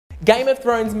Game of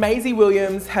Thrones' Maisie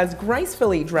Williams has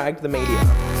gracefully dragged the media.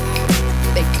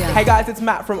 Hey guys, it's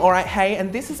Matt from Alright Hey,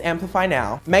 and this is Amplify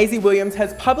Now. Maisie Williams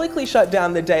has publicly shut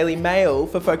down the Daily Mail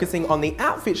for focusing on the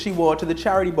outfit she wore to the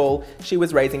charity ball she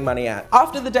was raising money at.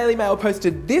 After the Daily Mail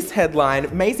posted this headline,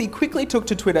 Maisie quickly took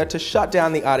to Twitter to shut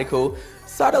down the article,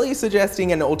 subtly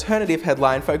suggesting an alternative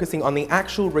headline focusing on the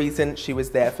actual reason she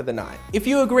was there for the night. If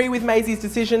you agree with Maisie's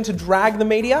decision to drag the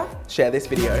media, share this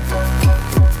video.